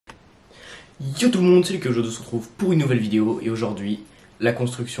Yo tout le monde, c'est Luc, aujourd'hui on se retrouve pour une nouvelle vidéo et aujourd'hui la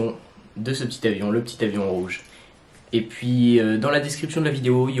construction de ce petit avion, le petit avion rouge. Et puis dans la description de la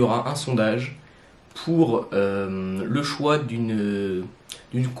vidéo il y aura un sondage pour le choix d'une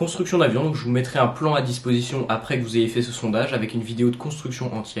construction d'avion. Donc je vous mettrai un plan à disposition après que vous ayez fait ce sondage avec une vidéo de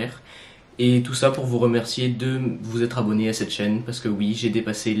construction entière. Et tout ça pour vous remercier de vous être abonné à cette chaîne parce que oui, j'ai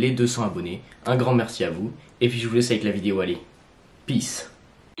dépassé les 200 abonnés. Un grand merci à vous. Et puis je vous laisse avec la vidéo, allez. Peace.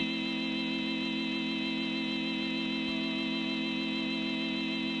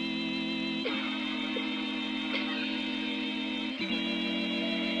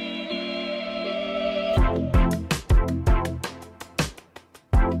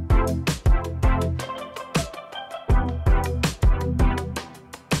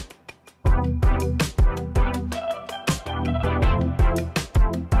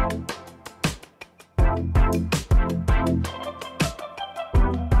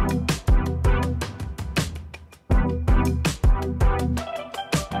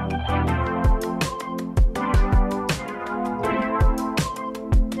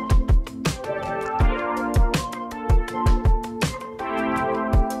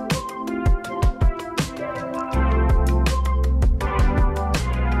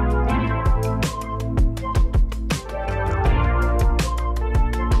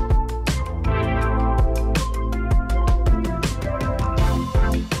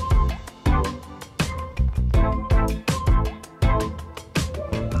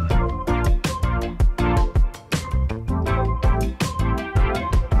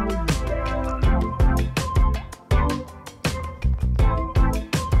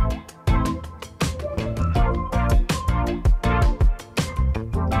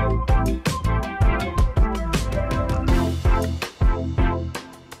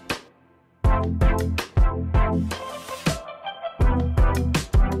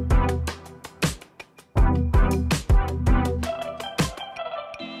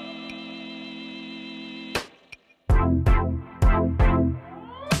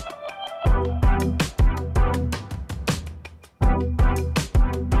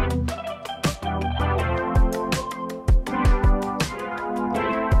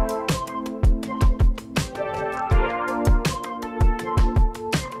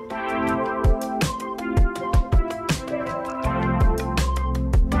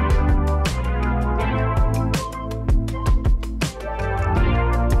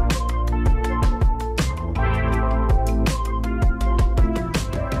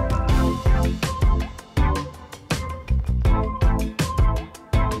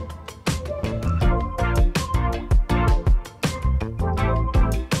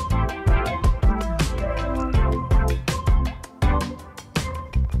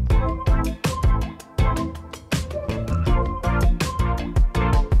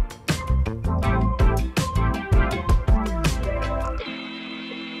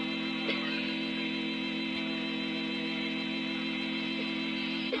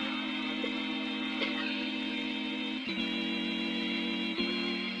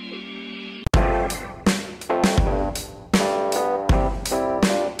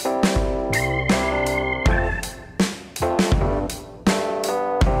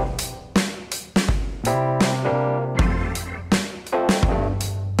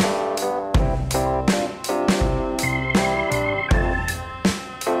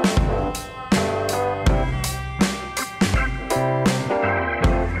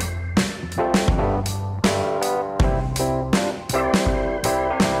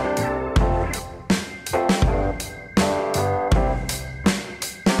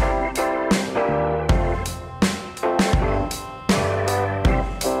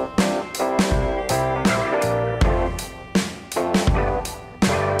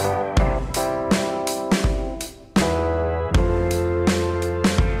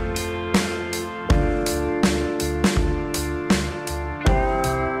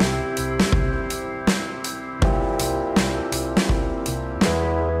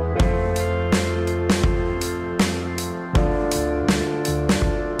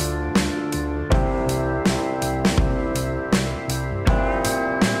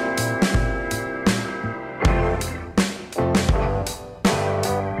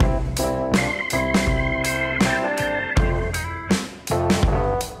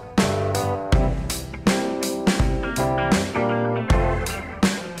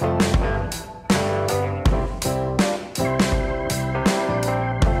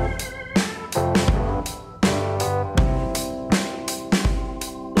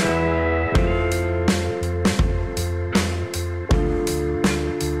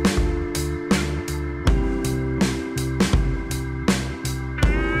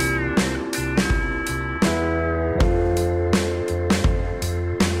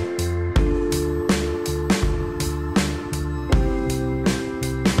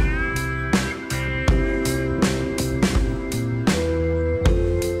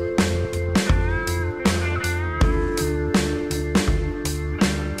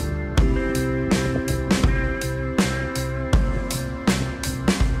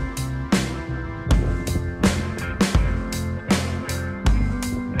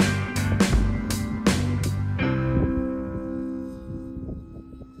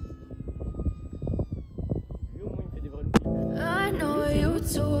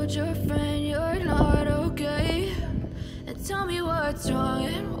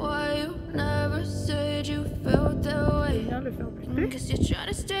 and why you never said you felt that way. Guess you're trying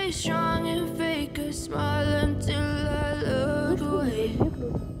to stay strong and fake a smile until I look away.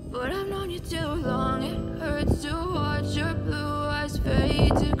 But I've known you too long, it hurts to watch your blue eyes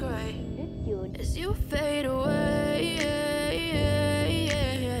fade to gray as you fade away,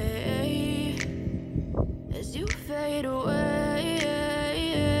 as you fade away.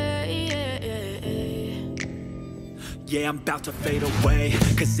 Yeah, I'm about to fade away,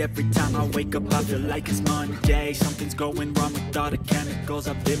 cause every time I wake up I feel like it's Monday. Something's going wrong with all the chemicals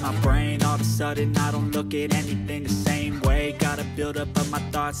up in my brain. All of a sudden I don't look at anything the same way. Got a buildup of my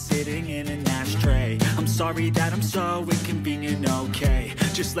thoughts sitting in an ashtray. I'm sorry that I'm so inconvenient, okay.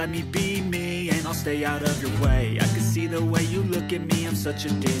 Just let me be me and I'll stay out of your way. I can see the way you look at me, I'm such a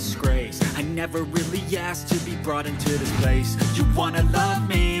disgrace. I never really asked to be brought into this place. You wanna love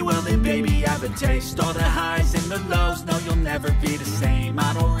me? Well then baby have a taste. All the highs and the lows, no you'll never be the same.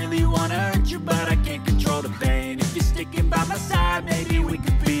 I don't really wanna hurt you but I can't control the pain. If you're sticking by my side maybe we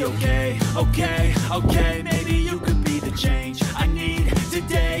could be okay. Okay, maybe you could be the change I need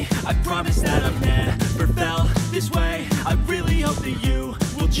today. I promise that I've never felt this way. I really hope that you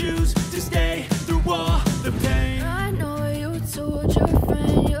will choose to stay through all the pain. I know you told your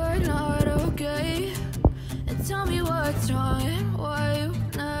friend you're not okay, and tell me what's wrong and why you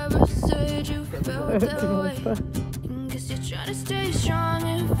never said you felt that way. Guess you're trying to stay strong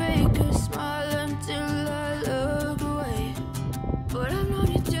and fake a smile until I look away. But I've known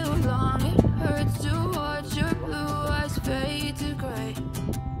you too long, it hurts to watch your blue eyes fade to gray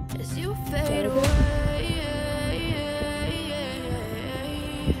as you fade away,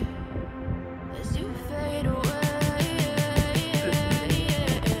 as you fade away,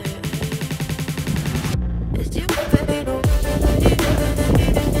 as you fade away.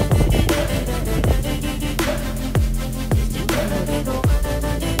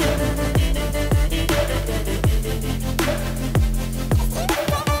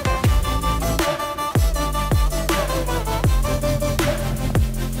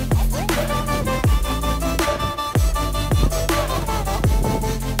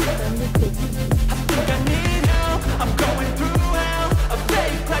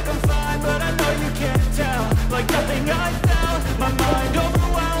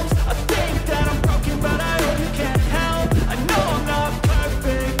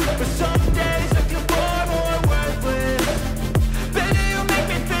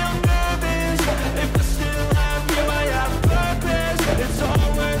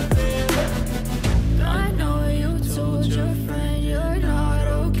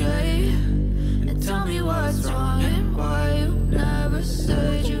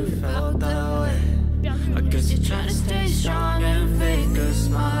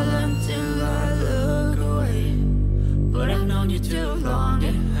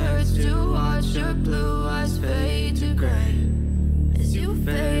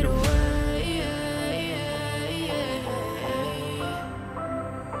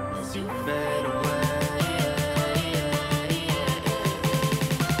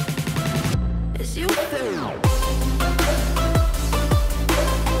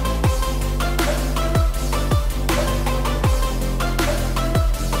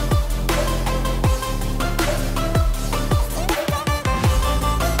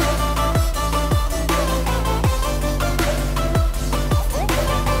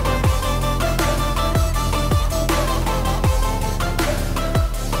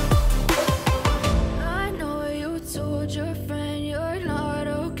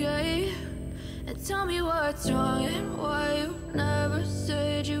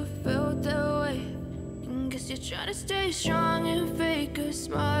 Try to stay strong and fake a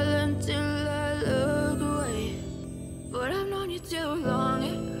smile until I look away. But I've known you too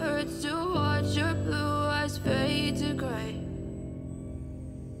long.